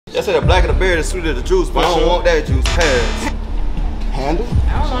They say the blacker the berry, the sweeter the juice, but I don't want that juice. Pass. Handle?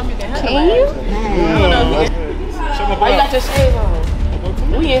 I don't know if you can handle Can you? I don't know if you can. Why you got your shades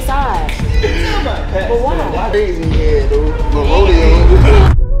on? We inside. But why? Crazy head, though. But rodeo.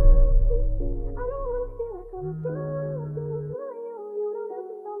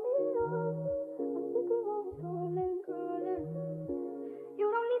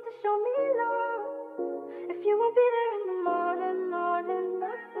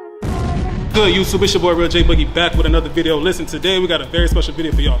 Good YouTube, it's your boy Real J Boogie back with another video. Listen, today we got a very special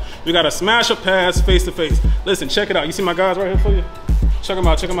video for y'all. We got a smash or pass face to face. Listen, check it out. You see my guys right here for you? Check them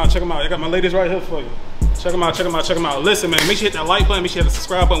out, check them out, check them out. I got my ladies right here for you. Check them out, check them out, check them out. Listen, man, make sure you hit that like button, make sure you hit the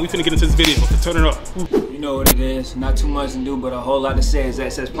subscribe button. We finna get into this video, so turn it up. You know what it is. Not too much to do, but a whole lot to say. Is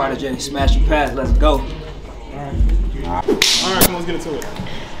that says Prodigy, smash or pass. Let's go. All right, come on, let's get into it.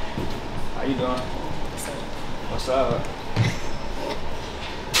 How you doing? What's up?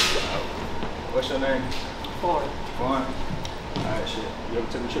 What's your name? Foreign. Foreign. Alright, shit. You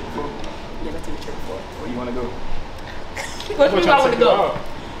ever took a trip before? Yeah, I took a trip before. Where you wanna go? Where do I want to go?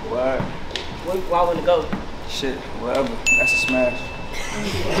 What? Where do I want to go? Shit, whatever. That's a smash.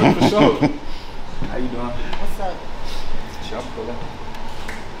 For sure. How you doing? What's up? Shit, I'm coolin'.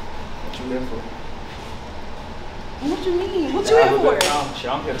 What you live for? What you mean? What you here for? Shit,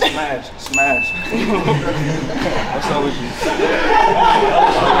 I'm here to smash. Smash. What's up with you?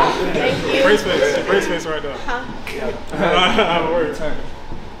 Thank you. Brace face right there. Huh? Yeah.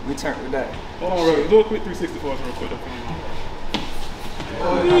 We turn with that. Hold on, real. Do a quick 360 for us real quick.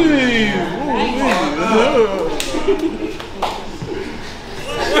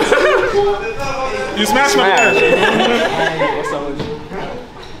 You smashed my ass. What's up with you?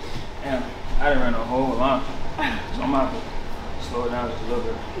 Damn, I done ran a whole line. So I'm out to slow it down just a little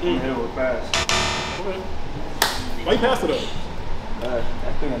bit. I'm hit it with fast. Okay. Why you passed it up?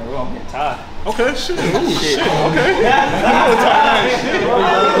 That thing in the row, I'm getting tired. Okay, shit. Shit. Okay.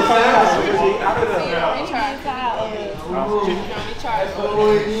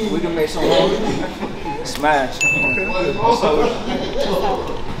 We can make some more. Smash. Okay. What's up with you?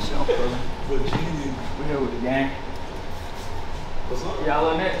 Shit, I'm feeling. We here with the gang. Y'all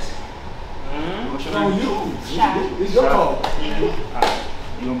up next? What's your name? It's your call. Alright.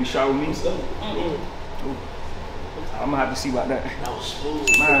 You gonna be shy with me? I'm gonna have to see about that.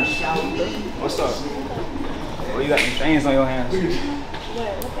 Smash. What's up? Oh, you got some things on your hands. What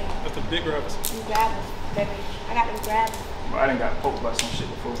thing? That's the big grabbers. You grab them, baby. I got them grabs. Bro, I done got poked by some shit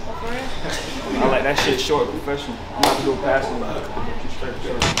before. For real? I like that shit short, professional. I'm about to go past him.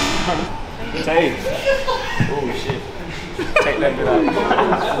 Tay. Oh shit. Take that bit out.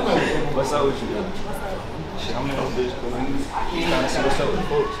 What's up with you? Shit, I'm in no bitch, but I'm trying to see what's up with the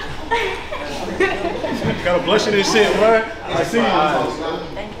folks. Got a blushing and shit, bro. I see you.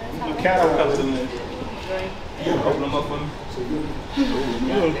 Thank you. Cat colors in there. Open them up for me.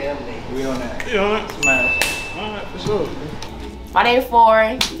 We on that. You know what? Smash. Alright, for sure. My name is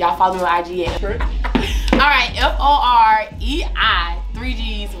Foreign. Y'all follow me on IG at. Alright, FOREI, 3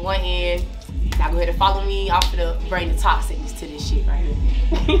 G's, 1 N. Y'all go ahead and follow me. I'm finna bring the toxicness to this shit right here.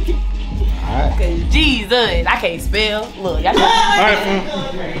 Alright. Cause Jesus, I can't spell. Look, y'all Alright,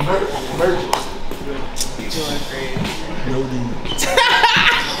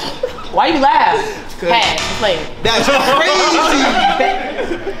 Why you laugh? Pass, play. That's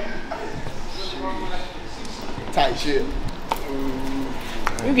crazy. Tight shit.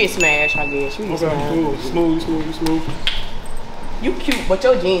 You get smashed, I guess. You get smashed. Smooth. You cute, but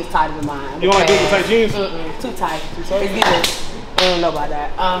your jeans tighter than mine. You don't like those tight jeans? Too tight. Too tight? It's good. I don't know about that.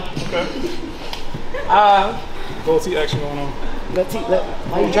 Okay. Gold tea action going on.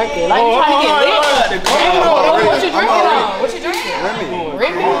 Why you drinking? Like you trying to get lit? What you drinking on? What you drinking?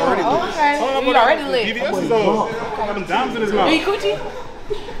 Remy. Oh, okay. You already lit. BBS is on. Got them diamonds in his mouth. You eat coochie?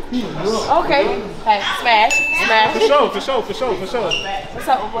 Okay. Hey, smash. For sure. What's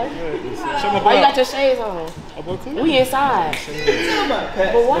up, boy? Why you got your shades on? We inside.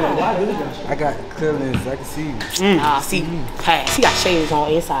 But why? I got clearance. I can see you. See, pass. He got shades on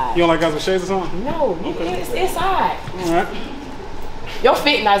inside. You don't like guys with shades or something? No, it's inside. Alright. Your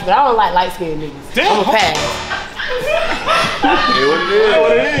fit nice, but I don't like light-skinned niggas. Damn. I'm a pass. Hey,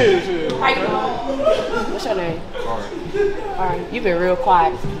 what it is. Shit. How you doing? What's your name? Alright. You been real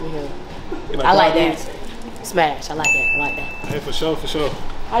quiet. I like that. Smash. I like that. Hey, for sure.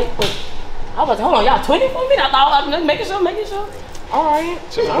 I was like, hold on, y'all 20 for me? I thought I was just making sure. Alright.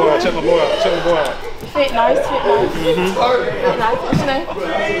 Check my boy out. Fit nice. Nice. What's your name?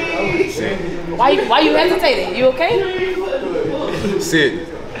 Why you hesitating? You okay? Sit.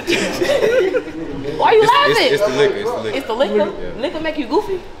 Why you laughing? It's the liquor. It's the liquor? Yeah. Liquor make you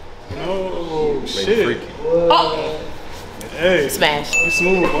goofy? Oh shit. Oh, Hey. smash. You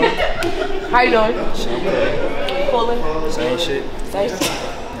smooth, boy. How you doing? Pulling. Same shit. Same shit.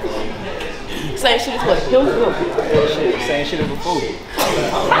 Same shit as what? Him? Same shit as before.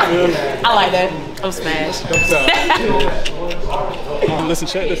 I like that. I'm smashed. Listen,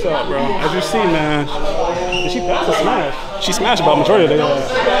 check this out, bro. As you see, man, did she pass or smash? She smashed about majority of the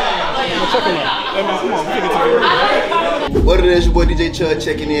check him out. Hey, man, come on, we can get to What it is, your boy DJ Chud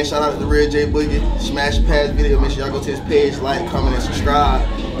checking in. Shout out to the Real J Boogie. Smash the past video. Make sure y'all go to his page, like, comment, and subscribe.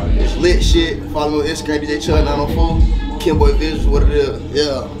 It's lit shit. Follow me on Instagram, DJ Chud 904. Kimboy Visuals, what it is.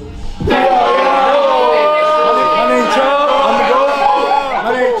 Yeah. My name Chubb, I'm the GOAT.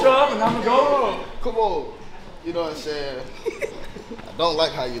 My name Chubb, and I'm the GOAT. Come on. You know what I'm saying? I don't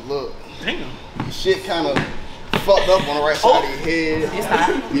like how you look. Damn. Your shit kind of fucked up on the right side of your head. It's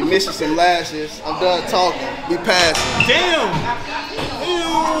hot. You missing some lashes. I'm done talking. We passing. Damn.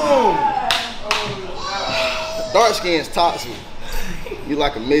 Dark skin's toxic. You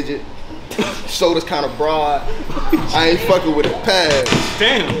like a midget. Shoulders kind of broad. I ain't fucking with it. Pass.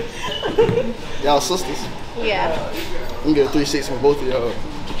 Damn. Y'all sisters. Yeah. I'm gonna get a 360 from both of y'all.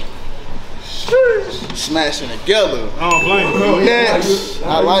 Smashing together. I don't blame you. Yes.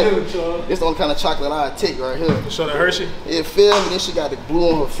 I like it. It's the only kind of chocolate I take right here. Show that Hershey. It feel me. Then she got the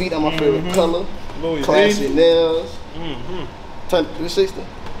blue on her feet. That's my favorite color. Louis Classy V. nails. Turn 360.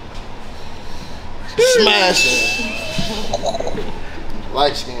 Smashing.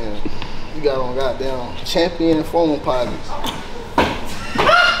 Light skin. You got on goddamn champion foam pockets.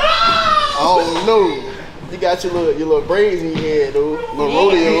 I don't know. You got your little braids in your head, though. Little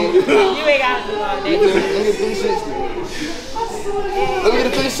rodeo. You ain't got to do all Let me get a 360. Let me get a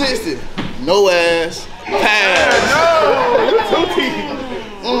 360. No ass. Pass.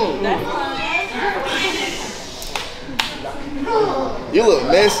 You look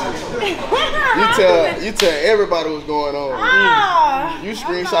messy. You tell everybody what's going on. You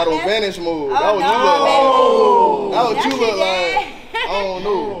screenshot on vanish mode. That what you look like. That what you look like. I don't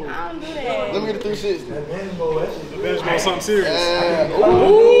know. Let me get a 360. Bench mode something serious.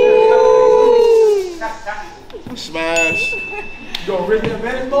 Ooh. Smash. You gonna rip in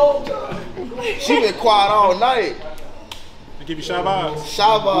advantage mode? She been quiet all night. They give you shy vibes.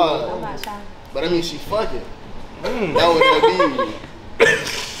 Shabba. But I mean, she fucking. That would be.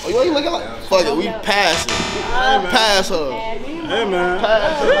 Oh, you ain't looking like. Fuck it, we passing. Pass her. Hey, man.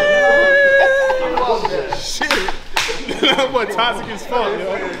 Pass her. Shit. That boy toxic as fuck, yo.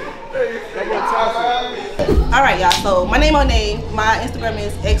 That boy toxic. Alright y'all, so my name Monet. My Instagram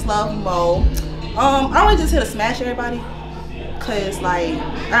is xlovemo. I only just here to smash everybody. Cause like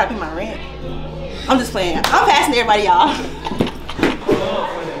I gotta pay my rent. I'm just playing. I'm passing everybody, y'all.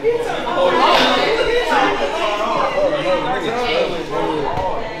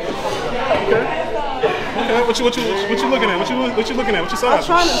 Okay, what you looking at? What you looking at? What you saw? I'm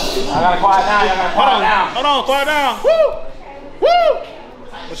trying to. I gotta quiet down. Hold on, quiet down. Woo! Woo!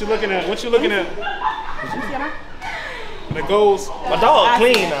 What you looking at? What you looking at? That goes. My dog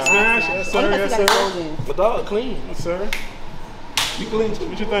clean now. Smash, yes sir, yes sir. My dog clean. Yes sir. You clean too.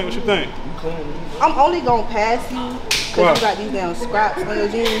 What you think? What you think? I'm only gonna pass you because Why? you got these damn scraps on your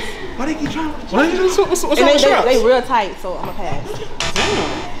jeans. Why they keep trying? What's And on the shots? they real tight, so I'm gonna pass.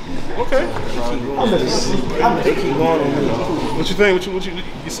 Damn. Okay. They keep going on me. What you think? What you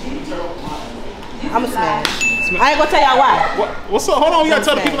I'm a smash. I ain't gonna tell y'all why. what's up? Hold on, we gotta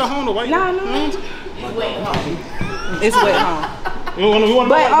tell the people at home though. Why you? No. It's wet home. We wanna know.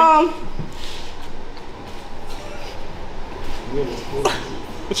 But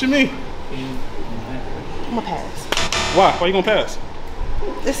What you mean? I'm gonna pass. Why? Why you gonna pass?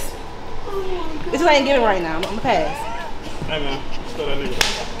 This just ain't giving right now. I'm gonna pass. Hey man, still that nigga.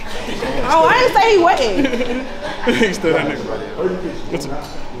 Oh, I didn't say he wasn't. Still that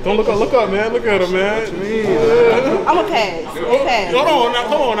nigga. Don't look up, man. Look at him, man. I'm gonna pass. I'm pass. Hold on, now,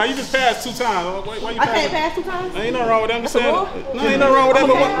 come on. Now you just passed 2 times. Why you I passing? can't pass 2 times. Ain't nothing wrong with that. I'm just saying. rule? No, ain't nothing wrong with that.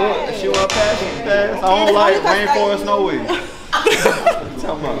 But what? If she wanna pass, she can pass. I don't like rainforest no way.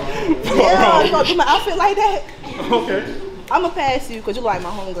 Yeah, you gonna do my outfit like that? Okay. I'm gonna pass you because you like my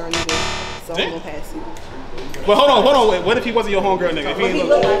homegirl nigga. So I'm gonna pass you. But hold on. Wait. What if he wasn't your homegirl nigga? If he ain't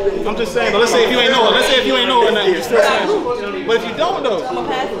look look, like I'm just saying. Though, let's say if you ain't know her. Let's say if you ain't know her now, you still saying. But if you don't though. I'm gonna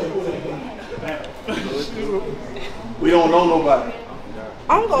pass you. We don't know nobody.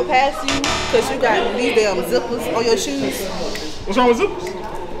 I'm gonna pass you because you got these damn zippers on your shoes. What's wrong with zippers?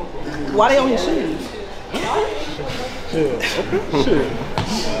 Why they on your shoes? I'm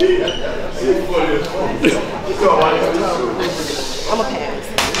gonna pass.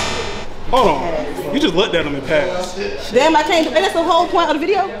 Hold on. You just looked at him and passed. Damn, I can't. And that's the whole point of the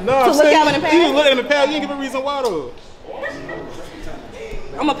video? No, to look at him and pass? You just looked at him and passed. You didn't give a reason why though.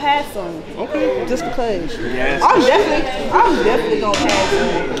 I'm gonna pass on. Okay. Just because. Yes. I'm definitely gonna pass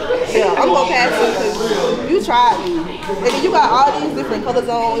on. Yeah, I'm gonna pass on because you tried me. And then you got all these different color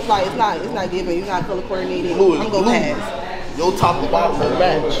zones. It's like, it's not giving. You're not color coordinated. I'm gonna pass. Your top and bottom will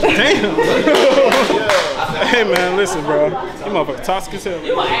match. Damn. Hey man, listen, bro. You motherfucker toxic as hell.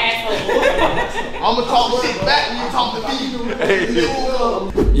 You an asshole. I'ma talk shit back when you talk to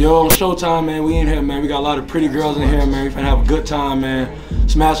me. Yo, Showtime, man. We in here, man. We got a lot of pretty girls in here, man. We finna have a good time, man.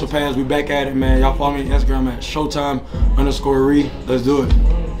 Smash or pass, we back at it, man. Y'all follow me on Instagram at Showtime_Ree. Let's do it.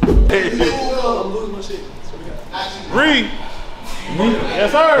 Ree.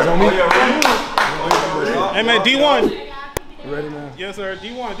 Yes, sir. Hey man, D1. You ready, man? Yes, sir.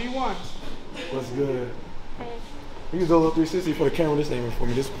 D1. What's good? You can go up 360 for the camera. This ain't even for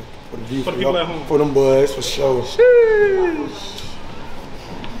me. This for the view. For the people at home. For them boys, for sure.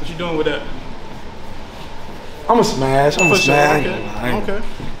 What you doing with that? I'm a smash. I'm a smash. Okay.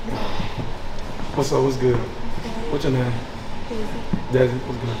 What's up? What's good? What's your name? Desi.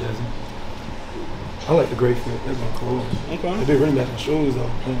 What's good, Desi? I like the gray fit. That's my clothes. Okay. They really match my shoes though. I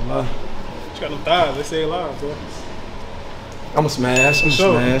ain't gonna lie. She got no thighs. They say it live, bro. I'm a smash. I'm a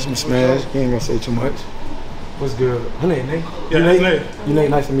smash. You ain't gonna say too much. What's good? Her name Nate. Yeah, that's Nate. You Nate.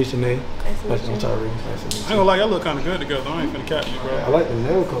 Nice to meet you, Nate. Nice to meet you, Tyree. Nice to meet you. I ain't gonna lie, y'all look kind of good together. I ain't finna cap you, bro. I like the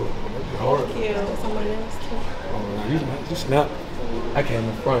nail coat. Hard. Thank you. Somebody else too. Oh, you snap. I came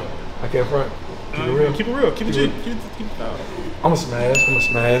in front. I came front. Keep it real. Keep it real. Keep it G. Keep it out. I'm a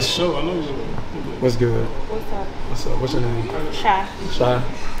smash. Sure, I know you. What's good? What's up? What's up? What's your name? Shy. Shy.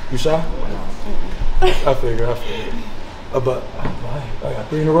 You shy? I figure. But I got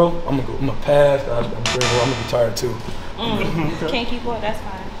 3 in a row. I'm gonna pass. I'm 3 in a row. I'm gonna be tired too. Okay. Can't keep up. That's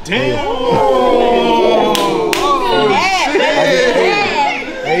fine. Damn.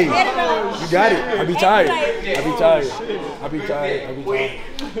 Hey, you got it. I be tired.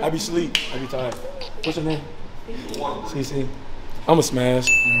 I be sleep. I be tired. What's your name? CC. I'm a smash.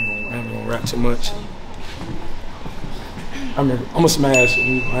 I ain't gonna rap too much. I'm a smash. I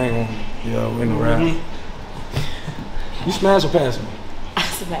ain't gonna, we ain't gonna rap. You smash or pass me? I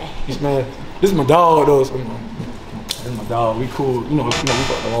smash. You smash. This is my dog though. So, this is my dog. We cool. We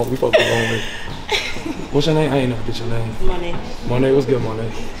fuck the long way. What's your name? I ain't never get your name. Monet. What's good,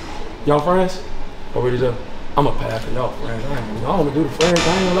 Monet? Y'all friends? Already done. I'm a pass for y'all friends. I don't want to do the friends. I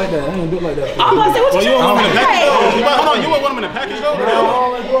ain't like that. I ain't do it like that. I'm about to say, what you want them in the package? Hold on, you want them in the package though? I don't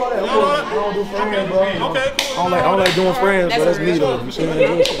do all that. I don't do friends, bro. Okay, cool. I don't like doing friends, but that's me though. You see what I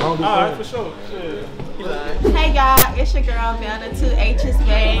don't do friends. Alright, for sure. Hey y'all, it's your girl Vanna, 2H's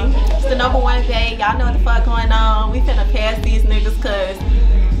bae. It's the #1 bae. Y'all know what the fuck going on. We finna pass these niggas cause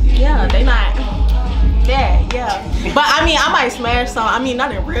yeah, they not bad, yeah. But I mean, I might smash some. I mean,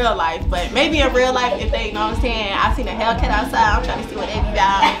 not in real life, but maybe in real life if they, you know what I'm saying, I seen a Hellcat outside, I'm trying to see what they be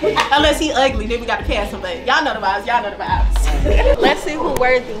about. Unless he ugly, then we gotta pass him, but y'all know the vibes, Let's see who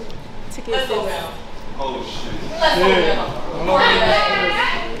worthy to get this. Oh shit.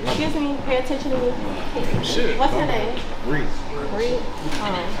 Excuse me, pay attention to me. Shit. What's her name? Ree. Ree?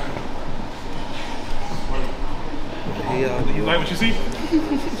 You like what you see?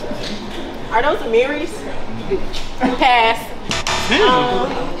 Are those Amiris? Pass.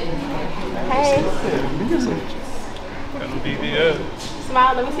 Hey. Got no BBS.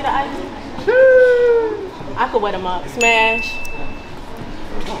 Smile, let me see the ID. I could wet them up. Smash.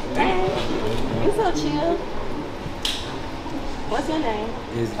 Dang. You so chill. What's your name?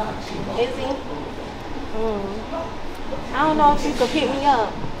 Izzy. I don't know if you could pick me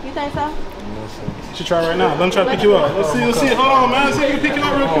up. You think so? You should try right now. Let me try to pick you up. Let's see. Hold on, man. Let's see if we can pick you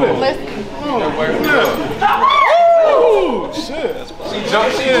up real quick. Oh, shit. She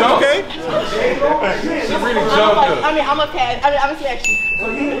jumped. Okay. She really jumped up. I mean, I'm a pass. I'm a smash you.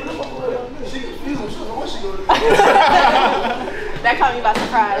 That caught me by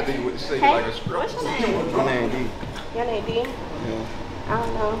surprise. Hey, what's your name? My name D. Your name D? Yeah. I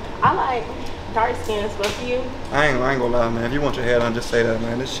don't know. I like dark skins, but for you? I ain't gonna lie, man. If you want your head on, just say that,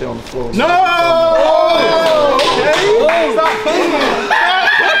 man. This shit on the floor. No! Okay. Stop playing.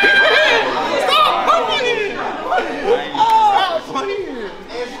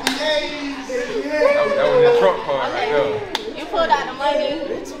 That was the truck part right there. You pulled out the money.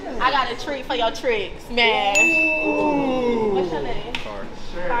 I got a treat for your tricks, man. What's your name?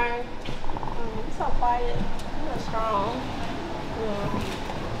 Karen. You're so quiet. You're strong.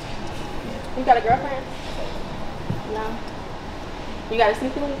 You got a girlfriend? No. You got a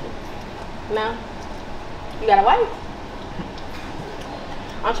sneaky link? No. You got a wife?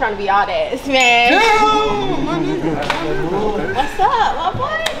 I'm trying to be all that. Smash. What's up, my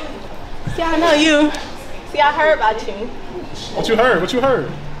boy? See, I know you. See, I heard about you. What you heard? What you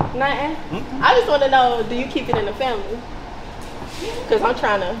heard? Nothing. I just want to know, do you keep it in the family? Because I'm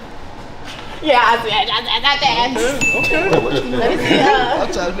trying to. Yeah, I said that. Okay. Let me see.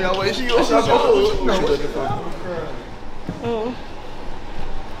 I'm trying to figure out where she goes.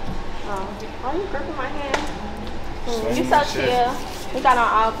 Oh, you gripping my hand? You so chill. You got on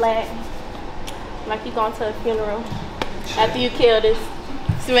all black. Like you going to a funeral. After you kill this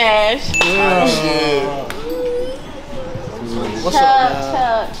smash. What's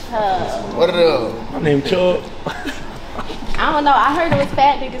up, Chubb. What it up? My name Chubb. I don't know. I heard it was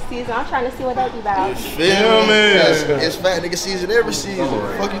fat nigga season. I'm trying to see what that be about. Feel me? It's fat nigga season every season. What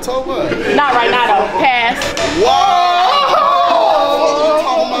the fuck you talking about? Not right now though. Pass. Whoa!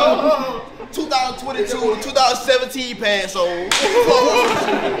 2022, 2017 pass on.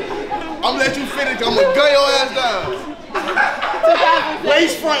 I'm gonna let you finish. I'm gonna gun your ass down.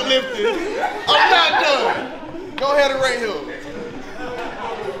 Waist front lifting. I'm not done. Go ahead and rate him.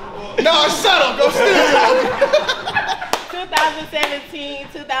 No, shut up. Go steal him. 2017,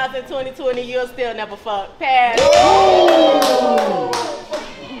 2022, and you'll still never fuck. Pass.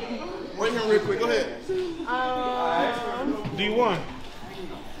 Rate him real quick. Go ahead. D1.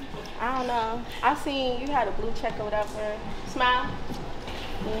 I don't know. I seen you had a blue check or whatever. Smile.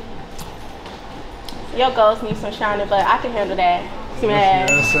 Your ghost needs some shining, but I can handle that. Smash.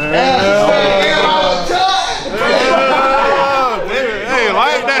 Hey,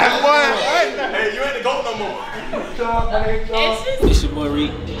 like that, boy. Hey, you ain't the GOAT no more. It's your boy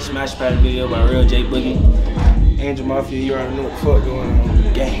Reek. Smash Pad video by Real J Boogie. Angel Mafia, you already know what the fuck going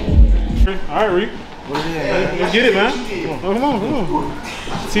on. Gang. All right, Reek. Let's get it, man. Come on.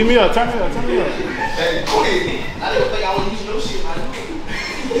 Tee me up, turn me up. Hey, go ahead. I didn't think I was using no shit, man.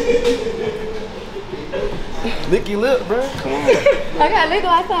 Lick your lip, bro. Come on. I got lick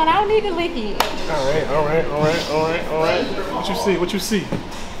my son. I don't need to lick it. All right. What you see?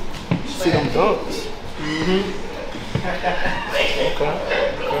 See them dunks. Okay.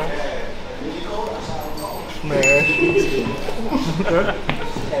 Man.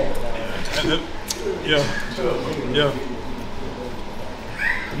 Yeah.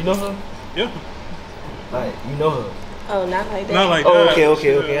 You know her? Yeah. Like, you know her? Oh, not like that. Not like Oh, that.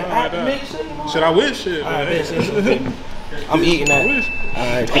 okay. Not like that. Should I wish it? Alright, okay. I'm eating that.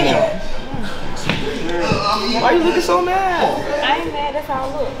 Alright, come on. Why you looking so mad? I ain't mad. That's how I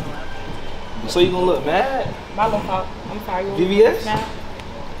look. So you gonna look mad? My little fault. I'm sorry. VVS? Nah.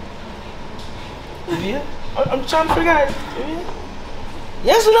 VVS? I'm trying to figure out. VVS?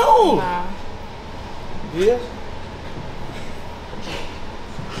 Yes or no? Nah. VVS?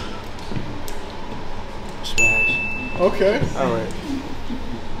 Smash. Okay. Alright.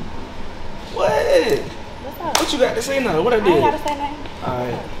 What? What's up? What you got to say now? What I I ain't did? gotta say nothing.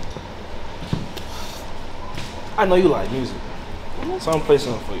 Alright. I know you like music. So I'm gonna play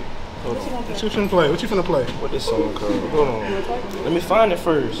something for you. Hold on. What you finna play? What this song called? Hold on. Let me find it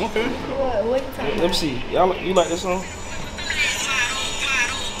first. Okay. What you talking Let me see. Y'all, you like this song?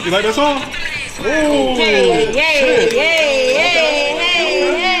 You like that song? Ooh.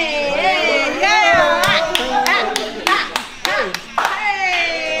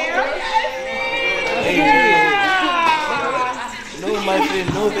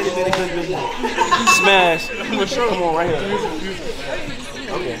 No, very good business. Smash. Come on, right here.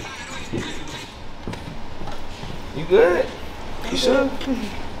 Okay. You good? You sure?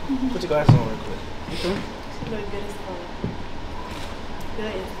 Put your glasses on real quick. You sure?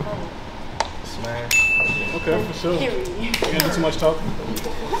 Good as fuck. Smash. Okay, for sure. You gonna do too much talking?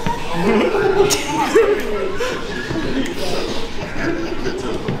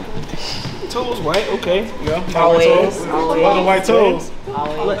 Toes white, okay. Yeah. Always. What the white toes?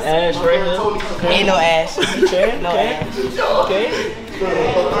 Look, ash right here. Okay. Ain't no ash. Okay. No ash. Okay.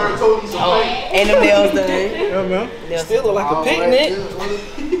 Ain't no nails done. Yeah, man. Still look like a picnic.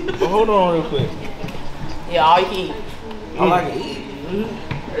 But hold on real quick. Yeah, all you can eat. I like to eat.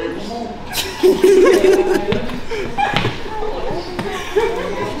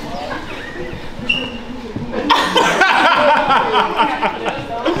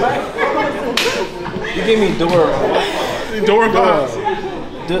 You give me Dora. Dora vibes.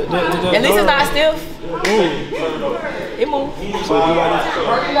 At least it's not stiff. It moves. So you like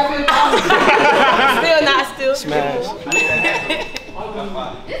Still not stiff. Smash.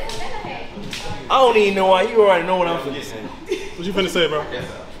 I don't even know why. You already know what I'm finna say. What you finna say, bro?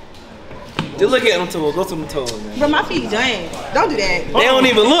 Just look at them toes. Go to them toes, man. But my feet done. Don't do that. They don't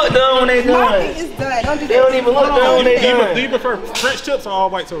even look done when they done. My feet is done. Don't do that. They don't even look done when they done. Do you prefer French tips or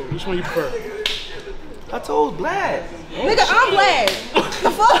all white toes? Which one you prefer? My toes black. Nigga, I'm black. The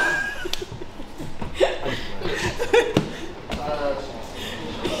fuck?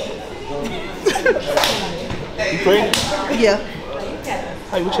 You pregnant? Yeah.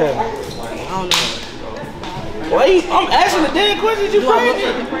 Hey, what you having? I don't know. Why you, I'm asking the damn question. You pregnant?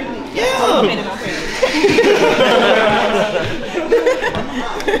 Yeah.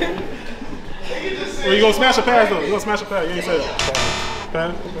 Well, you gonna smash a pass though? You gonna smash a pass? You ain't say that.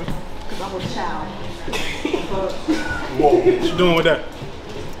 Pass? Okay. Cause I'm a child. Whoa. What you doing with that?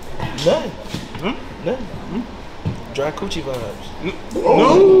 Nothing. Huh? Nothing. Dry coochie vibes.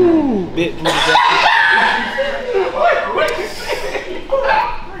 No. Bit blue.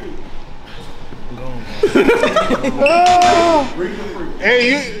 Hey,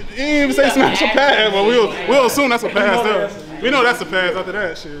 you didn't even say smash a pass, but we'll assume that's a pass though. We know that's a pass after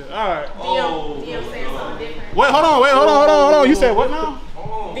that shit. Alright. DM saying something different. Wait, hold on. You said what now?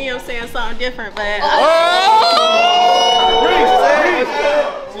 DM saying something different, but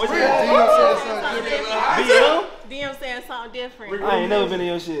DM saying something different. I ain't never been in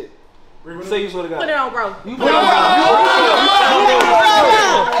your shit. Say you swear to God. Put it on, bro. You put it on, bro.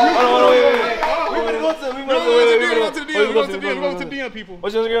 Hold on, wait. We better go to the DM people.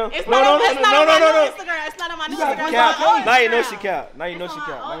 What's your girl? It's not on my Instagram. It's not on my Instagram. Now you know she count.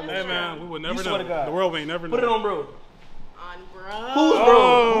 Hey man, we would never know. The world ain't never know. Put it on, bro. On bro. Who's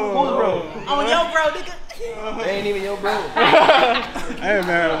bro? Who's bro? On your bro, nigga. They ain't even your bro. Hey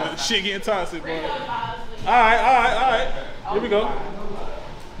man, shit getting toxic, bro. Alright. Here we go.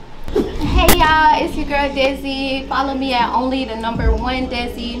 Hey y'all, it's your girl Desi. Follow me at only1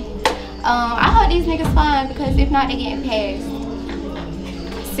 Desi. I hope these niggas fine because if not, they getting passed.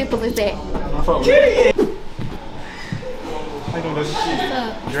 Simple as that. How you doing, Desi?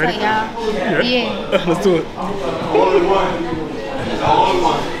 What's up, y'all? Yeah. Let's do it.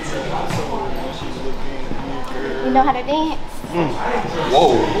 You know how to dance?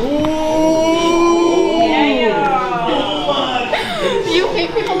 Whoa. You pick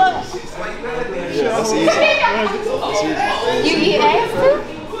people up? Yeah, that's easy. You eat ass too?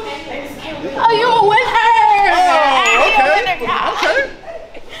 Oh, you a winner! Okay.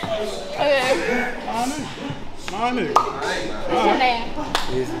 My nigga. What's your name?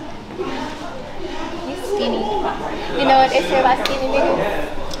 Easy. You skinny. You know what they say about skinny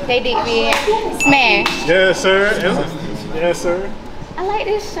niggas? They dig big. Smash. Yes, sir. Yes, sir. I like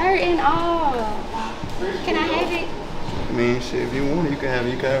this shirt and all. Can I have it? I mean, shit, if you want it, you can have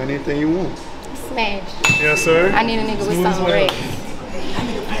it. You can have anything you want. Smash. Yes, sir. I need a nigga with some rest.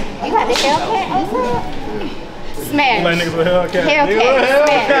 You got the Hellcat also? Smash. You like niggas with Hellcat?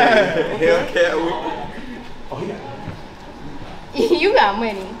 Hellcat. You got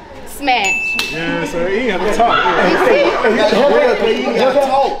money. Smash. Yes, sir. He ain't got to talk.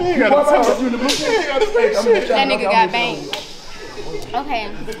 That nigga got banged. Okay.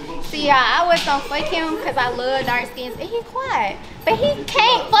 See y'all, I was gonna fuck him because I love dark skins and he quiet. But he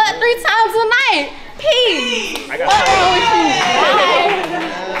can't fuck 3 times a night. Peace. What's wrong with you?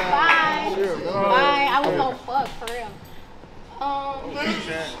 Bye. Bye. I was gonna fuck for real.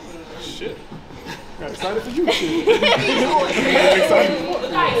 Shit. Got excited for you.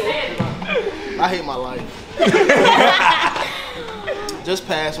 I hate my life. Just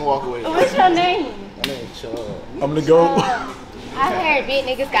pass and walk away. What's your name? My name's Chubb. I'm gonna go. I heard big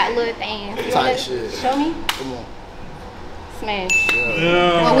niggas got little things. You Tight shit. Show me? Come on. Smash.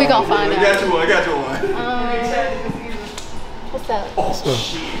 Well, we gonna find out. I got you one. What's up? I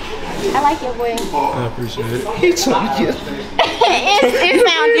like your voice. I appreciate it. it sounds deep,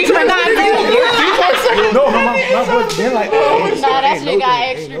 but not deep. No, my voice been like that. Nah, that shit got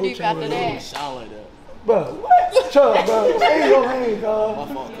extra deep after that. Sound like that. Bro, what? Chubb, bro. Hey, your name, My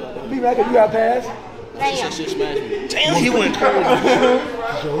fault, cuz. Be back if you got pass. Damn. Shit smashed me. Damn, he went crazy.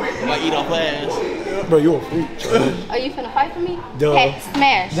 Like eat off ass. Bro, you a freak, Chubb. Are you finna fight for me? Duh. Hey,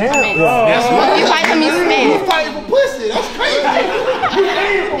 smash. Damn. I mean, you fight for me, smash. Fighting for pussy. That's crazy.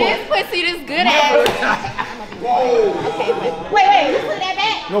 This pussy, this good ass. Okay, wait, you put that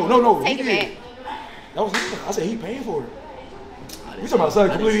back? No. Take it back. That was him. I said he paying for it. I We talking about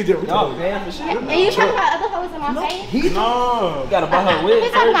something completely different. Y'all paying for shit? And you talking about other hoes in my face? No. You gotta buy her wig. We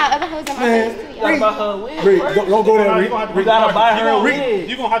talking about other hoes in my face too, You gotta buy her a wig. Rick, don't go there, Rick. You gotta buy her a wig.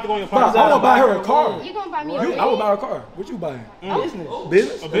 You gonna have to go in your I pocket. would buy her a car. You gonna buy me a I wig? would buy her a car. What you buying? Business.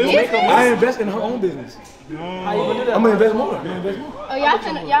 Business? A business? I invest in her own business. How you gonna do that? I'm gonna invest more. Oh,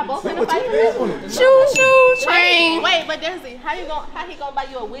 y'all both finna fight for this? Choo choo train. Wait, but Desi, how he gonna buy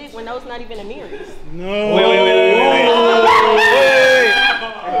you a wig when those not even a mirrors? No. Wait.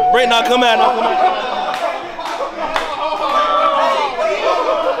 Brent, now come out.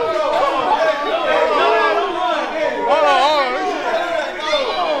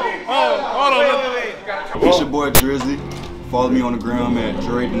 It's your boy Drizzy. Follow me on the gram at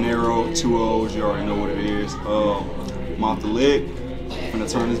Dre De Niro, 2 O's. You already know what it is. I'm off the lick. I'm gonna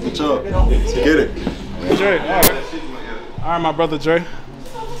turn this bitch up. Let's get it. Dre, all right. All right, my brother Dre.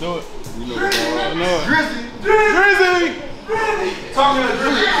 Do it. You know what it is. Drizzy! Talk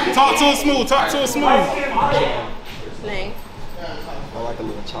to us smooth. Name. I like a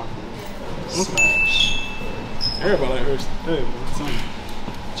little chocolate. Smash. Everybody like hers. Hey,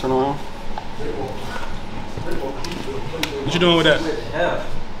 Turn around. what you doing with that?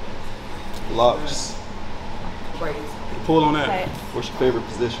 Locks. Pull on that. What's your favorite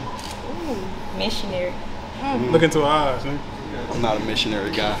position? Missionary. Look into her eyes, man. I'm not a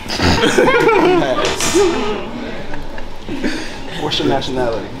missionary guy. What's your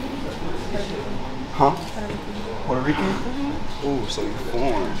nationality? Huh? Puerto Rican? Ooh, so you're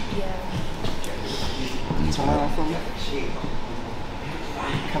foreign. Yeah. Turn around for me.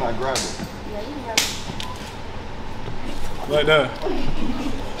 Can I grab it? Like that.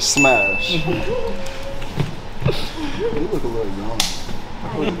 Smash. You look a little young.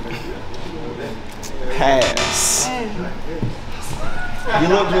 Pass. You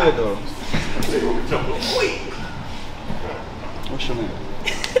look good though. What's your name?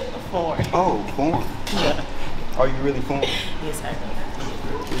 Foreign. Oh, foreign. Yeah. Are you really foreign? Yes, sir.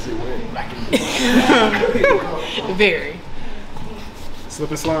 Is it wet? Very. Slip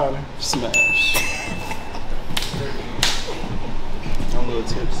and slide. Smash. I'm a little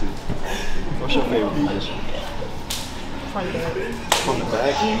tipsy. What's your favorite position? From the back. From the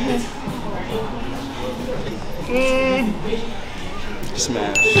back?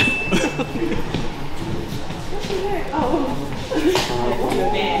 Smash.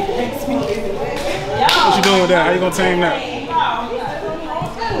 What you doing with that? How you gonna tame that?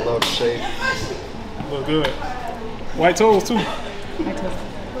 I love the shape. Look good. White toes too.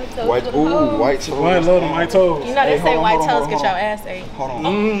 White toes. I love them white toes. You know they say hold on, white hold on, toes hold get on. your ass ate. Hold on.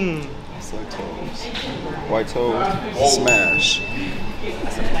 It's like toes. White toes. Smash.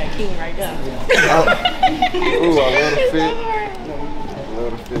 That's a black king right there. Ooh, I love the fit.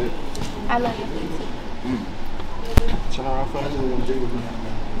 I love you. Turn around for me.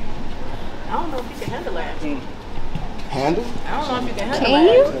 I don't know if you can handle that. Handle? I don't know if you can handle Can that.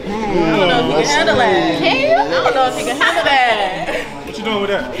 you? I don't know if you can handle that. Can you? I don't know if you can handle that. What you doing with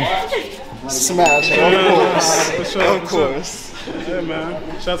that? Smash. Of course. Yeah, man.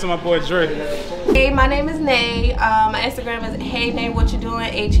 Shout out to my boy Dre. Hey, my name is Nay. My Instagram is Hey Nay What You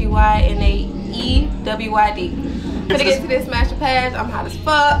Doing, HeyNaewYD. Gonna get to this Smash Your Pass. I'm hot as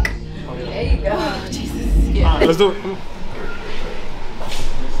fuck. There you go. Oh, Jesus. Yeah. Let's do it.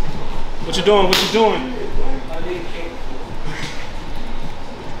 What you doing?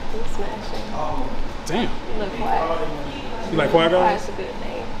 Damn. You look quiet. You like quiet guys? Quiet's a good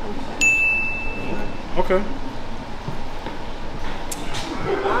name. Okay.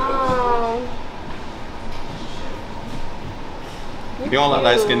 You don't like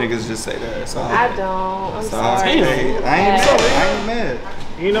light skinned niggas just say that. So I don't. I'm sorry. I ain't mad.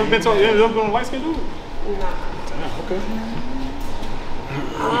 You ain't never been told, you ain't never been a light skinned dude? Nah. Damn, okay.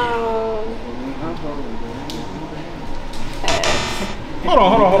 Hold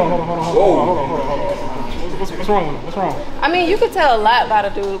on. What's wrong with him? What's wrong? I mean, you could tell a lot about a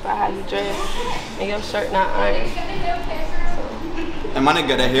dude by how you dress and your shirt not ironed. And my nigga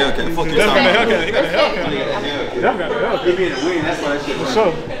got that haircut. Fuck you Definitely got a talking haircut. He got a haircut. about. Definitely got a haircut. He be in the wing. That's why that shit. For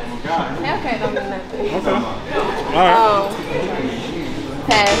sure. Haircut don't mean nothing. Okay. All right.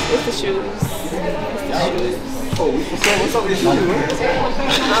 Pass. It's the shoes. What's up with these shoes, man?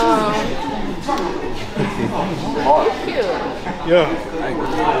 Cute. Yeah.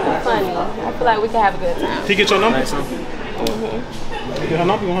 Funny. I feel like we could have a good time. He get your number? Mm-hmm. Get her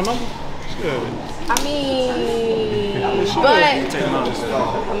number? You want her number? Good. I mean, but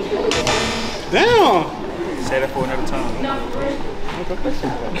Damn. Say that for another time.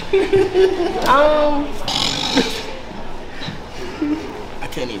 I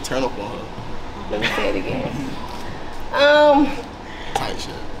can't even turn up on her. let me say it again. Tight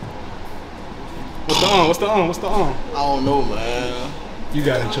shit. What's the on? I don't know, man. You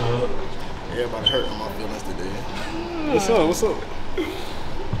got it, Chubb. Everybody hurting my feelings today. What's up?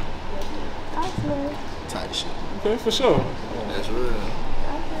 Tight shit. Okay, for sure. That's real.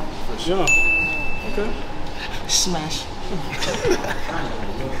 For sure. Yeah. Okay. Smash.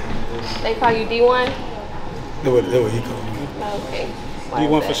 They call you D1? That what he called me. Okay.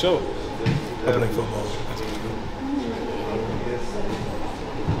 D1 for sure. I play football.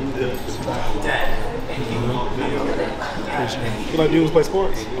 You like dudes play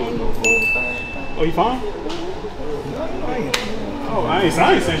sports? Oh, you fine? Oh, I ain't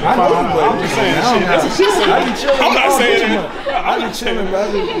saying you're fine. I'm just saying shit. That's what she said. I'm not saying that. I be chilling, bro. I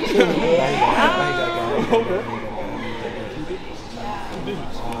be chilling. Okay.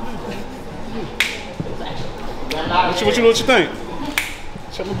 What you think?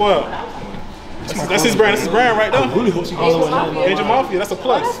 Check my boy out. That's his brand. That's his brand right there. Angel Mafia. That's a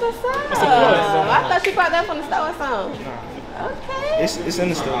plus. That's what's up. That's a plus. I thought you brought that from the store or something. Okay. It's in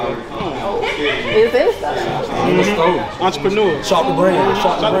the store. It's in the store. Entrepreneur. Shop the brand.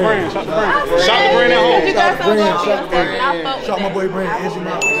 Shop the brand. Shop the brand at home. Shop my boy brand. Angel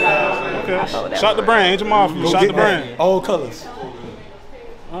Mafia. Okay. Shop the brand. Angel Mafia. Shop the brand. All colors.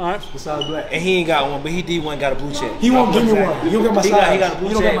 All right. Besides black. And he ain't got one, but he D1 got a blue check. He won't give me one. You don't get my size. He got a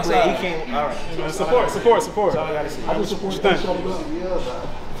blue check, but he can't. All right. Support. I do support.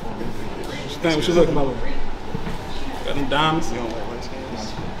 What you looking at? Got them diamonds.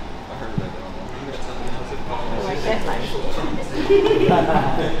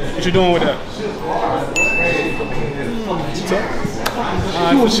 What you doing with that?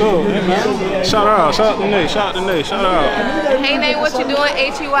 Alright, for sure. Hey, man. Shout out to Nate. Shout out. Hey Nate, what you doing?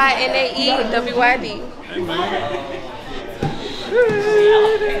 HEYNAEWYD. Hey, man.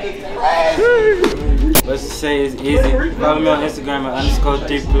 Let's say it's easy. Follow me on Instagram at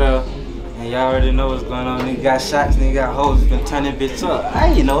 _3player. And y'all already know what's going on. Nigga got shots, nigga got hoes, been turning bitch up.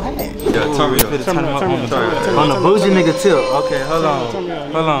 Hey, you know, hey. Yeah, turn me up. On the bougie nigga tip. Okay, hold on.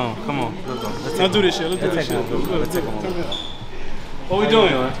 Come on. Let's do this shit. Let's take it. What we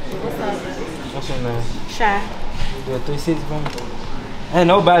doing? What's your name? Shy. You do a 360 for me? Ain't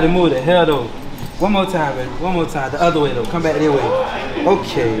nobody move the hell though. One more time, baby. One more time. The other way though. Come back that way.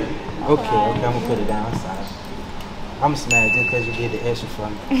 Okay. I'm gonna put it down. Sorry. I'm smash just because you did the extra for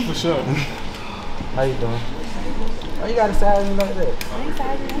me. For sure. How you doing? Why you gotta side me like that? I ain't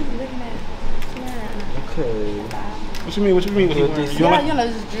sizing, I'm looking at Okay. What you mean? You don't like? you know,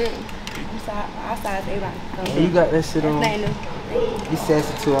 just drip. I size everybody. You got that shit on. That's new. You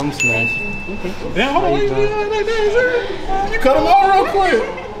sassy too, I'm smash. Damn, hold on. You like that, sir? You cut them all real quick.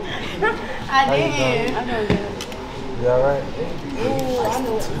 I did. I know good. You alright? Ooh, I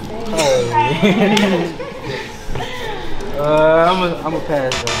know what you're saying. I'm a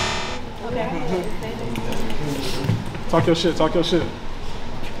pass though. Okay. Talk your shit.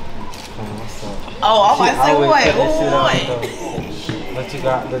 Oh, I'm about to say what? But you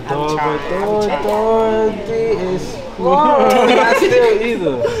got the door is not still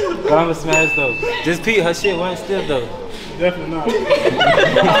either. But I'm a smash though. Just Pete, her shit wasn't still though. Definitely not.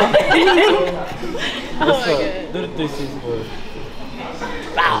 What's up? Do the 360 for us.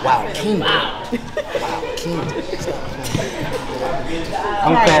 Wow, king.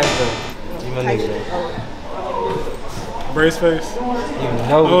 I'm a pass though. You my nigga though. Brace face. Even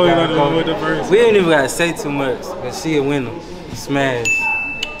though with the brace. we ain't even gotta say too much, but she a winner. Smash.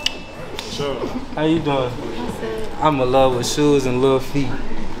 Sure. How you doing? I'm in love with shoes and little feet.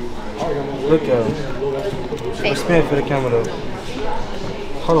 Look at her. Spin for the camera though.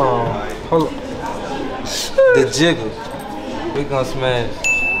 Hold on. The jiggle. We gonna smash.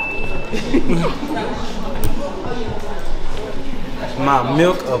 My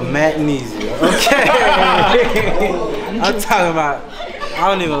milk of magnesia. Okay. I'm talking about. I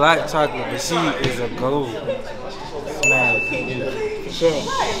don't even like chocolate, but she is a gold. Smash. Sure.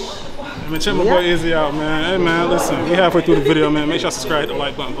 Man, check my boy Izzy out, man. Hey, man, listen, we halfway through the video, man. Make sure you subscribe to the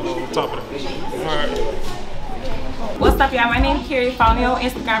like button below on top of that. All right. What's up, y'all? My name is Carrie. Follow me on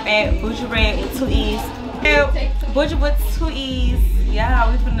Instagram at Bougie Red with 2 E's. Bougie with 2 E's.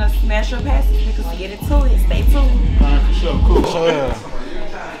 Yeah, we finna smash your passes because we get into it. Stay tuned. All right, for sure. Cool. Yeah.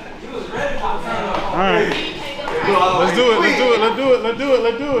 All right. Let's do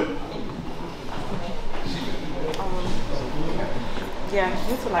it. Yeah,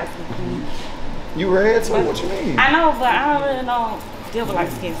 you too light skin. You red too? What you mean? I know, but I really don't deal with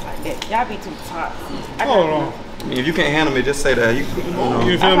light skins like that. Y'all be too toxic. Hold on. I mean, if you can't handle me, just say that. You know.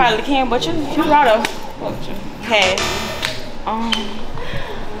 I probably can, but you rather pass.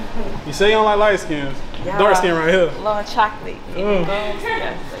 You say you don't like light skins. Yeah. Dark skin right here. Love chocolate. Yeah,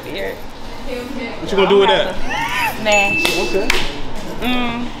 weird. What you gonna do with that? Smash. Okay.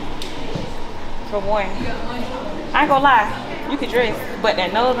 For one, I ain't gonna lie, you could dress, but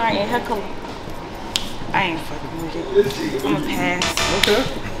that nose ring and hair color, I ain't fucking with it. I'ma pass. Okay.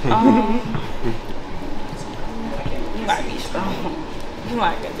 You might be strong. You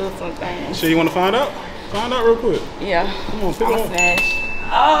might gotta do some things. Shit, you wanna find out? Find out real quick. Yeah. Come on, pick it up. Smash.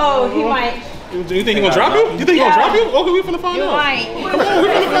 Oh, he might. You think he gonna drop you? You think he gonna drop you? Okay, we finna find out. You might. Come on, we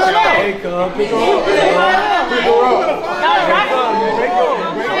finna find out. Hey, come pick her up.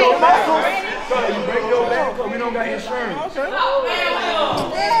 You break your back, we don't got insurance. Okay.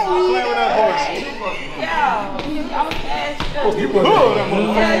 Play with that horse. Yeah. I'm a cash. You put that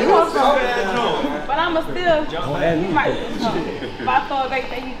but I'ma still. You might. If I throw it back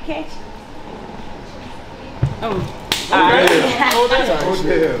there, you catch it.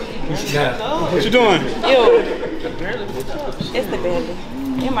 What you doing? Ew. It's the belly.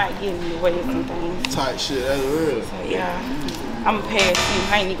 It might get in the way of some things. Tight shit, that's real. So yeah, I'm gonna pass you.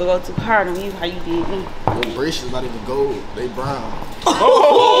 I ain't need to go too hard on you how you did me. Your bracelets not even gold, they brown. It's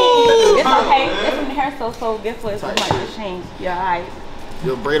okay. It's in the hair so guess what? It's like the change. Yeah, alright.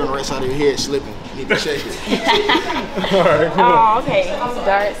 Your braid on the right side of your head slipping. You need to check it. Alright, cool. Oh, okay.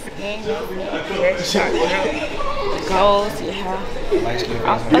 Dark skin. Goals, yeah. Light skin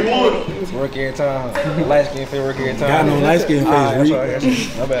I'm stuck with it. Work every time. Light skin face work every time. Got no light skin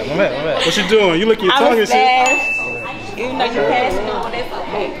face. My bad. What you doing? You licking your tongue and shit? Even though you passing on, that's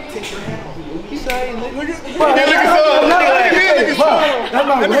okay. That's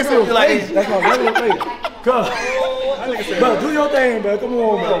my regular face. That's my regular face. Bro, do your thing, bro. Come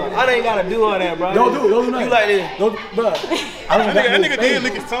on, bro. I ain't gotta do all that, bro. Don't do nothing. You like this? Don't, bro. That nigga did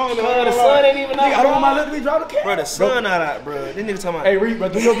lick his tongue. The sun ain't even out. I don't want my lip to be dropped the camera. Bro, the sun not out, bro. This nigga talking about. Hey, Reed, bro,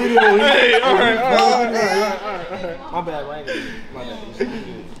 do your video. Hey, all right. My bad, bro. My bad.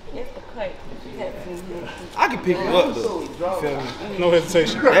 It's the cut. I can pick you up though. You feel me? No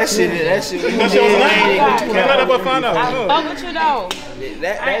hesitation. That shit. That shit was Can't let that boy find out. I fuck with you though.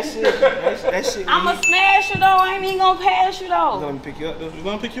 That shit. I'ma smash you though. I ain't even gonna pass you though. Let me pick you up though. We're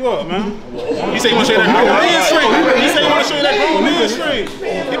gonna pick you up, man. You say you wanna show you that grown man strength. You say you wanna show you that grown man strength.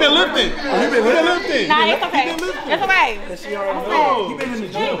 He been lifting. He been lifting. Nah, it's okay. It's okay. She already know. He been in the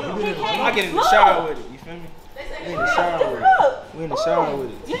gym. I get in the shower with it. You feel me? We in the shower with it. We in the shower with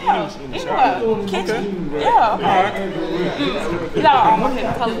it. Yeah. Kitchen. Yeah. Alright. You got almost hit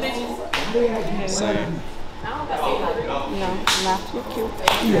the color. Same. No, not too cute.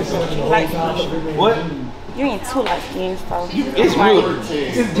 Like what? You ain't too light skinned, so it's really.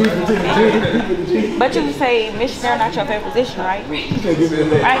 But you can say missionary not your favorite position, right? Right.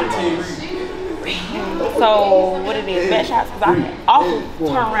 So what it is, bad shots, because I can also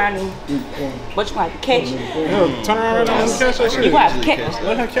turn around and but you have to catch it. Yeah, turn around and catch that shit. You have to catch it.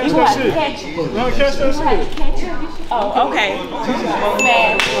 Let her catch You that have to shit. catch it. Let her catch that shit. Oh, okay.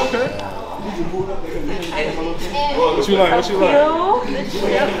 Smash. Okay. What you like? What you like?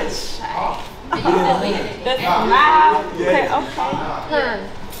 That's loud. Okay, okay.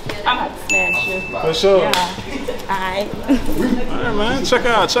 I'm about to smash you. For sure. Yeah. Alright. Alright, man. Check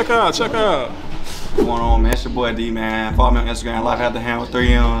out. What's going on, man? It's your boy D, man. Follow me on Instagram, Life After Hand with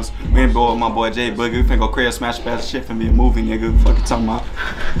 3 M's. Me and boy with my boy Jay Boogie. We finna go crazy, smash pass shit finna be a movie, nigga. Fuck you talking about.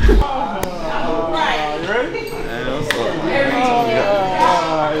 You ready? Man, what's up?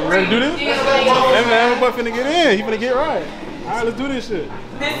 You ready to do this? Hey, man, my boy finna get in. He finna get right. Alright, let's do this shit. You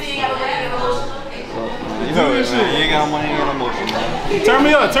know it, man. You ain't got money, you ain't got no motion, man.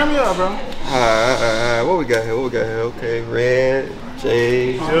 Turn me up, bro. Alright. What we got here? Okay, red,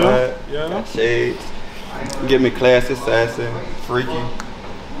 shades, black, shades. Get me classy, sassy, freaky.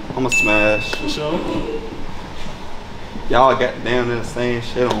 I'ma smash. For sure. Y'all got damn near the same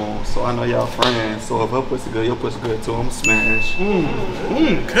shit on, so I know y'all friends. So if her pussy good, your pussy good too. I'ma smash.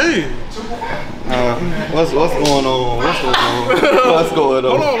 Okay. What's going on? What's going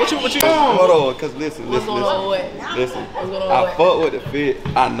on? Hold on, what you doing? Hold on, cause listen. What's going on with? Listen. What's going on I with? fuck with the fit.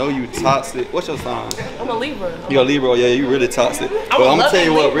 I know you toxic. What's your sign? I'm a Libra. You a Libra? Yeah, you really toxic. But I'm gonna tell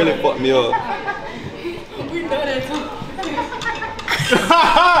you what really fucked me up. We know that too.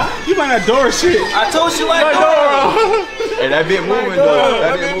 You playing that door shit. I told you like Dora. Hey, that bit moving though.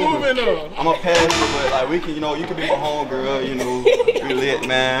 That bit moving though. I'm gonna pass you, but like we can, you can be my homegirl, we lit,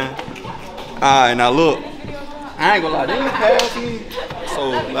 man. Alright, now look, I ain't gonna lie, they didn't pass me, so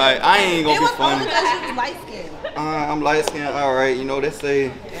like I ain't gonna be funny. I'm light skinned, alright, they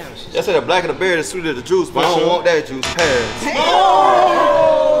say the blacker the berry, the sweeter the juice, but I don't want that juice passed.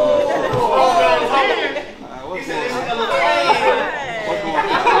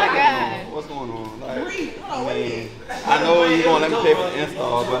 know you gonna let me pay for the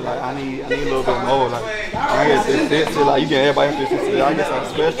install, but like I need a little bit more. Like I get this shit, like you get everybody this shit. I get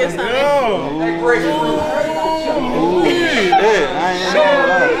something special. Ooh, yeah, I ain't gonna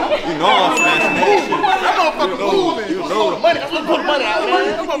lie. You know I'm smashing that shit. That motherfucker moving. You know the money. I'm gonna put the money out, man.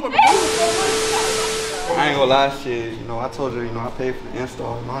 I ain't gonna lie, shit. You know, I told you, you know, I paid for the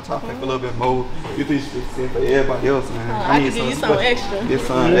install. You know, I try to pay for a little bit more. You think you should pay for everybody else, man. I can give you something extra. Get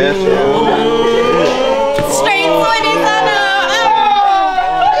something extra. Straight footies on the.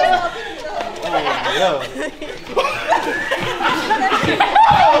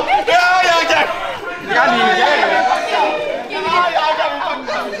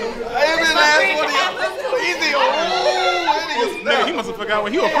 He must have forgot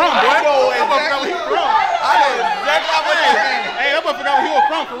where he was from, boy. I forgot where he was from. I know exactly what you had. Hey, I forgot where he was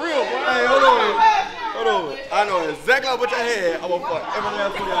from for real, boy. Hey, hold on. I know exactly what you had. I'm gonna fuck everyone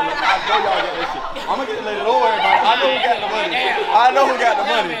else for y'all. I know y'all got that shit. I'm gonna get it later. Don't worry about it. I know who got the money. I know who got the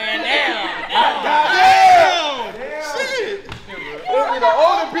money. Goddamn! Shit! The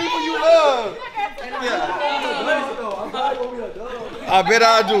older people you love. I bet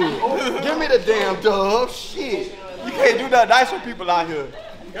I do. Give me the damn dub. Shit. You can't do that nice with people out here.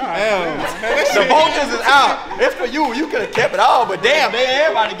 Damn. The vultures is out. It's for you. You could have kept it all, but damn,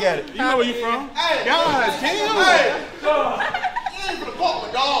 everybody get it. You know where you from? Hey, God damn. Hey. You ain't gonna fuck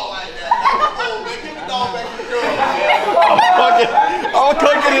my dog like that. Oh, man, get the dog back to the girl. I'm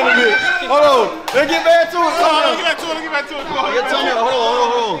cooking in a bit. Hold on. Let's get back to it. Get back to it.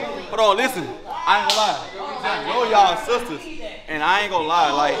 Hold on, listen. I ain't gonna lie. I know y'all sisters, and I ain't gonna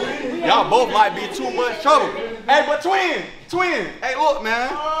lie, like, y'all both might be too much trouble. Hey, but twin, hey, look,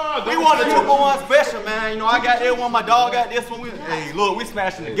 man, we want the 2-for-1 special, man. You know, I got that one, my dog got this one. Hey, look, we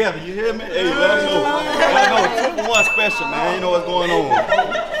smashing together, you hear me? Hey, let us know. 2-for-1 special, man. You know what's going on.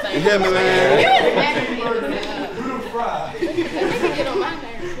 You hear me, man?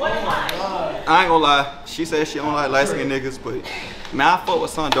 I ain't gonna lie, she said she don't like light-skinned niggas, but man, I fuck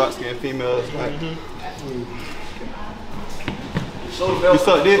with some dark-skinned females. Like, you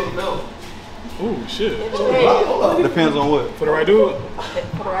suck dick? Ooh, shit. Depends on what. For the right dude? For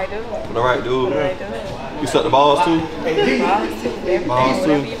the right dude. For the right dude. You suck the balls too? Balls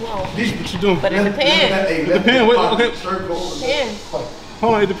too. What you doing? But it depends. It depends. Wait, okay. Depends.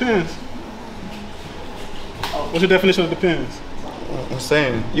 Hold on, it depends. What's your definition of depends? I'm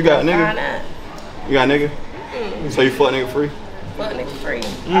saying, you got a nigga? You got a nigga? So you fuck nigga free? Fuck nigga free.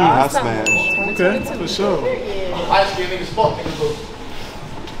 I smash. Okay, for sure. Light-skinned niggas fuck niggas.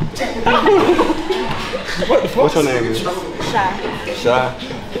 What the fuck? What's your name? Shy. Shy?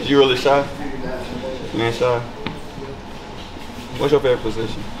 You really shy? Man, shy. What's your favorite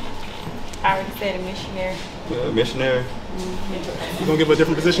position? I already said a missionary. Missionary? You gonna give a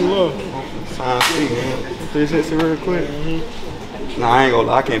different position of love? Sign C, man. 360 real quick. Nah, I ain't gonna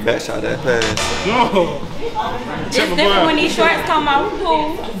lie, I can't backshot that pass. No. It's different when these shorts come off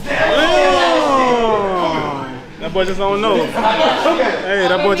pool. That boy just don't know. Hey,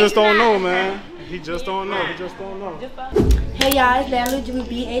 that boy just don't know, man. He just don't know. He just don't know. Hey y'all, it's Badluh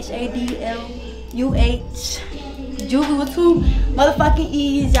Juvie, BHADLUH. Juvie with 2 motherfucking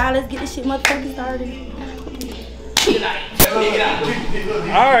E's. Y'all, let's get this shit motherfucking started.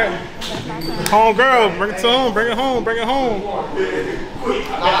 Alright. Home girl, bring it to home, bring it home, bring it home.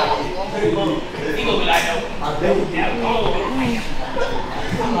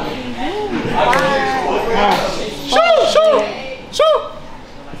 Shoot!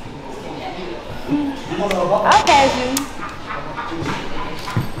 I'll pass you.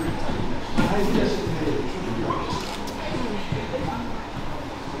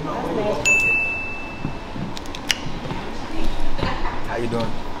 How you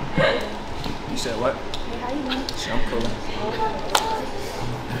doing? You said what? How you doing? Shit, I'm cool.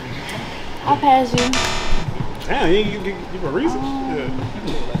 I'll pass you. Damn, you ain't give a reason? Yeah.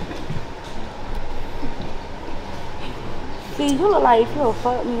 See, you look like if you'll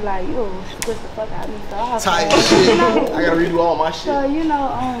fuck me, like you'll twist the fuck out of me. So I'll Tight fuck. shit. You know, I gotta redo all my shit. so you know,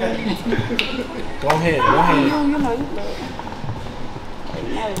 Go ahead, go ahead. you know, you look.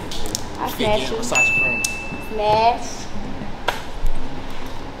 No, I smash you. Smash.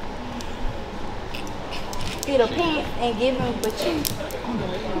 Get a pants and give him, but you.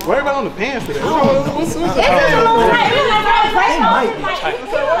 Worry about on the pants today. It's a little tight. It might be tight.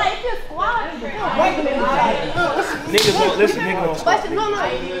 Niggas don't listen, niggas don't But no,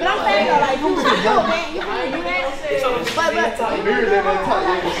 but I'm saying though, like you can do that. But I like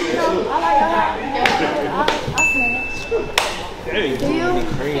I smash. Hey, Do you?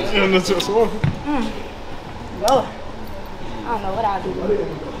 yeah, that's just what. Well, I don't know what I'll do, but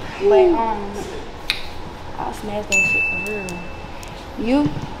I'll smash that shit for real. You?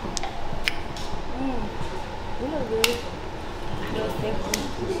 You look good. You look sexy.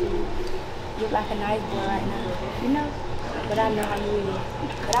 You look like a nice boy right now. You know? But I know how you is.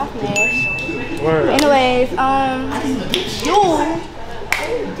 But I'll smash. Word. Anyways, you.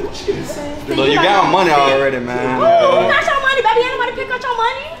 So you got money already, man. Ooh, not your money, baby. Ain't nobody pick up your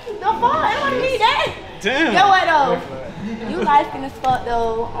money. The fuck? Ain't nobody need that. Damn. Yo, what though? You light skin as fuck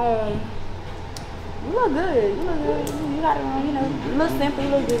though. You look good. You look good. You got it wrong. You know, you look simple. You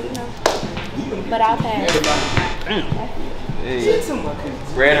look good. You know. But I'll pass. Damn. Hey.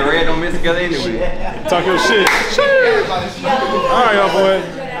 Red and red don't mix together anyway. Talk your shit. Alright, y'all boy.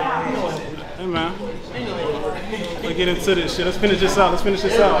 Hey man. Let's get into this shit. Let's finish this out.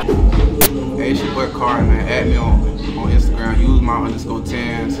 Hey, it's your boy Car, man. Add me on Instagram. Use my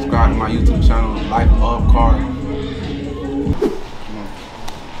 _10. Subscribe to my YouTube channel, Life of Car.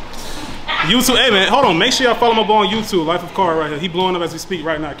 YouTube, hey man, hold on. Make sure y'all follow my boy on YouTube, Life of Car right here. He blowing up as we speak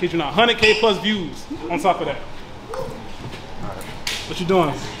right now. Kid you not. 100K plus views on top of that. What you doing?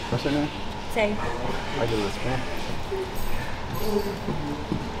 What's your name? Tay. I get a little spin.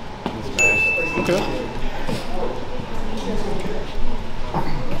 Okay.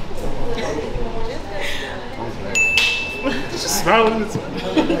 Just smiling.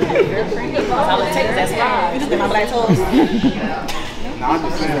 All it takes is that smile. You just been my black toes. No, I'm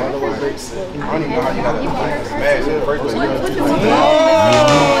just saying, otherwise, I don't even know how you gotta like smash it first place.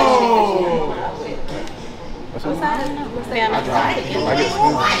 What's that? I get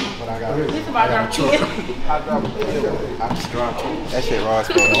spoon, but I got it. I just drop that shit raw as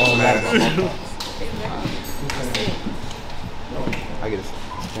fuck. I get a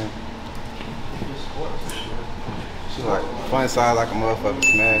spoon. She's like fun side like a motherfucker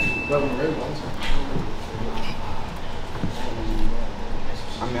smash.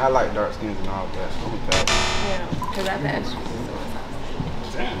 I mean, I like dark skins and all that. I'm a pass. Yeah, because I passed.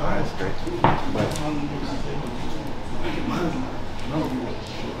 Damn. That's great. But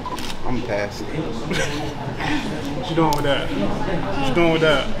I'm a pass. What you doing with that? What you doing with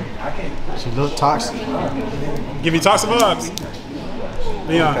that? She look toxic. Give you toxic vibes?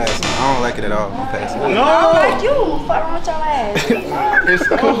 Leon. I don't like it at all. I'm passing. No! I don't like you. Fuck wrong with your ass. It's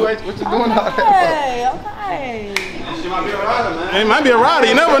cool. What you doing out there? Okay, okay. She might be a rider, man. It might be a rider.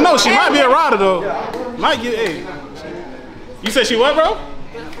 You never know. She might be a rider though. Might get. Hey. You said she what, bro?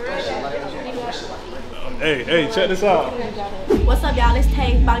 Hey, check this out. What's up, y'all? It's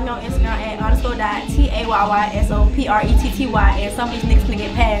Tay. Follow me on Instagram at _.TAYYSOPRETTY. And some of these niggas finna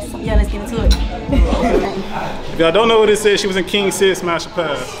get passed. Yeah, let's get into it. If y'all don't know what this is, she was in King Sid Smash a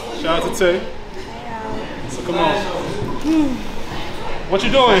Pass. Shout out to Tay. So come on. What you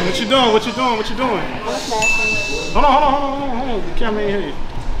doing? What you doing? What you doing? What you doing? I'm smashing. Hold on. The camera ain't here.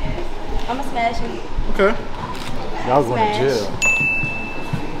 I'm smashing. Okay. Y'all going to jail.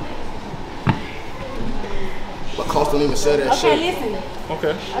 But Cost don't even say that shit. Listen.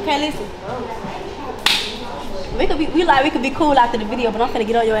 Okay, listen. We could be cool after the video, but I'm finna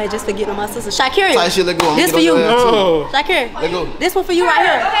get on your ass just to get on my sister. Shakira, Tight shit, let go. this for you. No. Shakira, Let go. this one for you right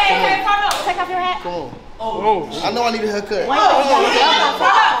here. Take off your hat. Come on. Oh. I know I need a haircut. Wait,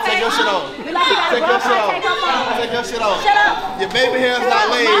 Take your shit off. You like you got a Take your shit off. Take your phone. Take your shit off. Shut up. Your baby hair's not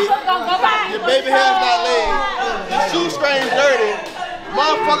laid. Your baby hair's not laid. Your shoestrings dirty.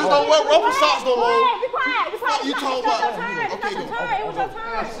 Motherfuckers don't wear rubber socks no more. Be quiet. What you talking about? Okay, It was your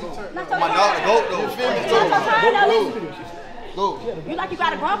turn. my dog, the goat though. Feel me? Go. You like you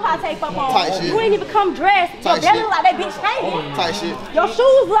got a grandpa tape up on. Tight shit. You ain't even come dressed. Your Tight belly shit. look like that bitch hanging. Tight shit. Your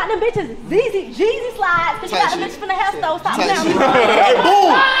shoes look like them bitches Jeezy slides. Cause you Tight got them shit. bitches from the hair store. Stop Tight playing shit. with me. Hey,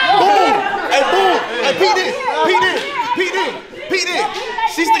 boom! Boom! Hey, boom! Hey, Pete this.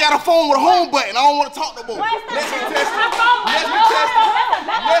 She still got a phone with a home button. I don't want to talk no more. Let's contest it. Let's contest it.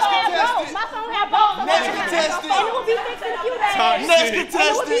 Let's contest it. My phone got both. Let's contest it. And it will be fixed in a few days.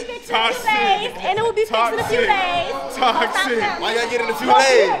 Let's contest it. And it will be fixed in a few days. Toxic. Why y'all get in a few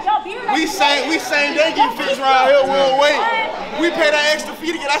days? We same day get fixed around here. We don't wait. We pay that extra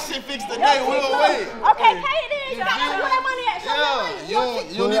fee to get that shit fixed today. We don't wait. Okay, pay it in. You got where that money at? Show me your money.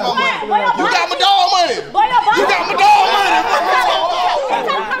 You don't need my money. You got my dog money. Boy, your You got my dog money.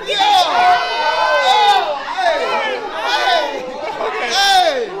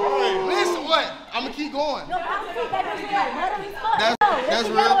 Hey, listen, what? I'm gonna keep going. That's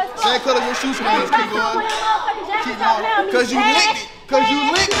real. Same color your shoestrings. Keep going. Keep going. Cause you licked it.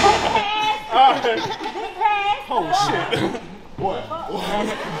 Oh shit. What?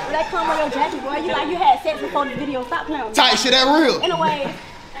 That come on your jacket, boy. You like you had sex before the video. Stop playing with me. Tight shit, that real. Anyway.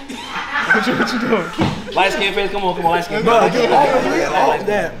 What you doing? Light skin face, come on, light skin. Bro, get off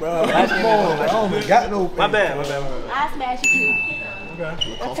that, bro. Come on, I don't got no face. My bad. I smash you too.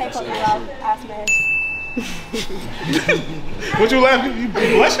 Okay. Let's take up your off. I smash. What you laughing? You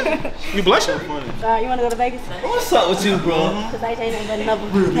blushing? You blushing? Alright, you wanna go to Vegas? What's up with you, bro? Cause I ain't but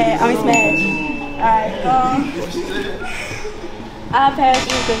another pass. I mean smash. Alright, I'll pass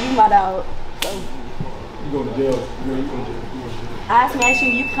you because you my dog. So. You go to jail. I smash you,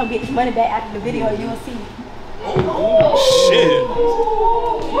 you can come get this money back after the video, you'll see. Shit.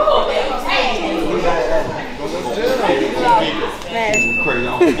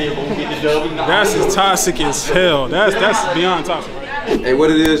 That's as toxic as hell. That's beyond toxic. Hey, what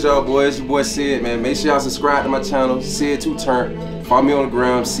it is, y'all boys? It's your boy Sid, man. Make sure y'all subscribe to my channel, Sid 2 Turn. Follow me on the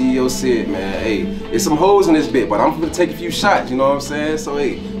gram, CEO Sid, man. Hey, there's some hoes in this bit, but I'm gonna take a few shots, you know what I'm saying? So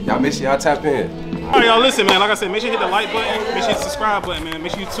hey, y'all make sure y'all tap in. Alright, y'all listen, man. Like I said, make sure you hit the like button, make sure you hit the subscribe button, man.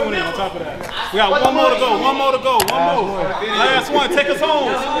 Make sure you tune in on top of that. We got one more to go, one more. Last one, take us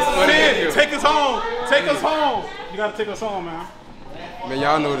home. Sid, take us home. Take us home. You gotta take us home, man. Man,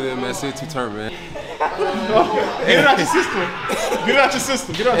 y'all know that, man. Sid 2 Turn, man. Get it out your system. Get it out your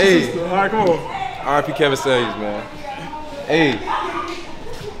system. Get it out your system. Alright, come on. R.I.P. Kevin Samuels, man. Hey.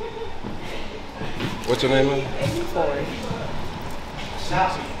 What's your name, man? Corey.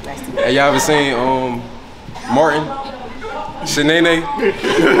 Hey, y'all ever seen Martin? Shanae?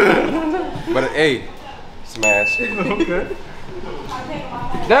 But hey, smash. Okay.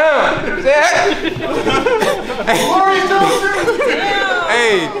 Down!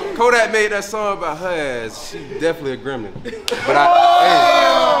 Hey, Kodak made that song about her ass. She definitely a gremlin. But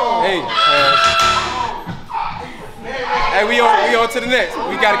hey, we on to the next.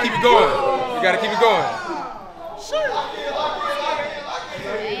 We gotta keep it going.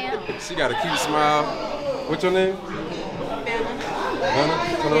 She gotta keep a smile. What's your name?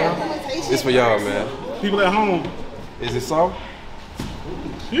 Anna? Turn around. This for y'all, man. People at home. Is it so?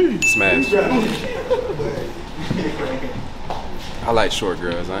 Smash. I like short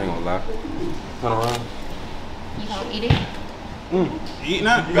girls, I ain't gonna lie. Turn around. You gonna eat it? Eating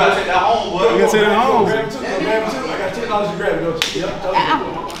that? You gotta take that home, boy. You gotta take that home. I got $10 to grab it, don't you?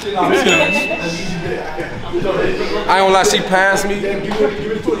 I ain't gonna lie, she passed me.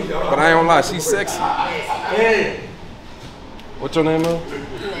 But I ain't gonna lie, she's sexy. What's your name, man?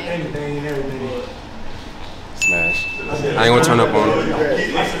 Smash. I ain't gonna turn up on her.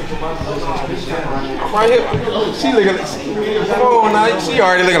 Right here. She looking like, come on now. She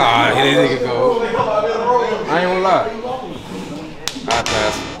already looking like, ah, here this nigga go. I ain't gonna lie. I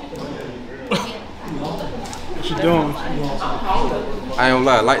pass. What you doing? I ain't gonna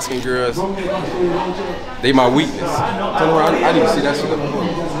lie, light skinned girls, they my weakness. Turn around, I didn't see that shit.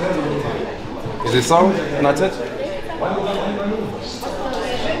 Is it so? Can I touch it?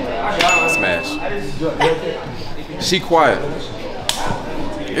 Smash. She quiet.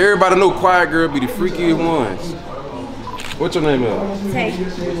 Everybody know quiet girl be the freakiest ones. What's your name, man? Tay.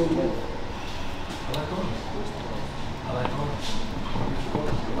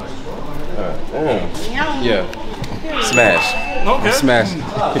 Damn. Yeah. Smash. Okay. Smash.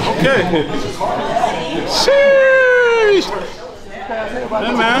 Okay. Sheesh.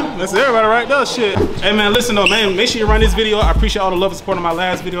 Hey man, that's everybody right there, shit. Hey man, listen though, man, make sure you run this video. I appreciate all the love and support on my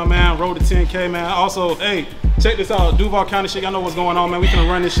last video, man. Road to 10K, man. Also, hey, check this out, Duval County shit. Y'all know what's going on, man. We finna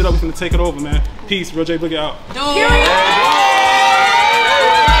run this shit up. We finna take it over, man. Peace, Real J Boogie out.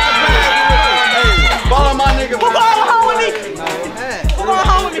 Follow my nigga. Who going home with me? Who going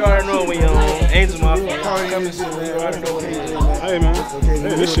home with me? You already know when you Angel Hey man,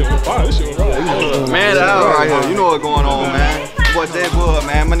 hey, this shit was fire. This shit was fire. Man, right here. You know what's going on, man. Boy, J Bud,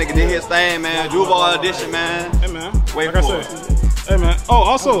 man. My nigga did his thing, man. Duval edition, man. Hey man, wait like for I said. Hey man. Oh,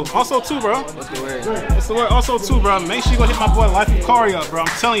 also too, bro. What's the word? What's the word? Also too, bro. Make sure you go hit my boy Life of Kari up, bro. I'm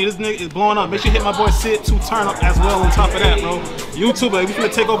telling you, this nigga is blowing up. Make sure you hit my boy Sid 2 Turn up as well. On top of that, bro. YouTuber, we finna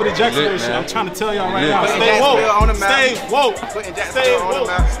take over the Jacksonville shit. I'm trying to tell y'all right now. Stay woke. Stay woke. Stay woke.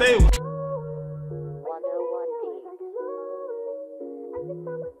 Stay woke.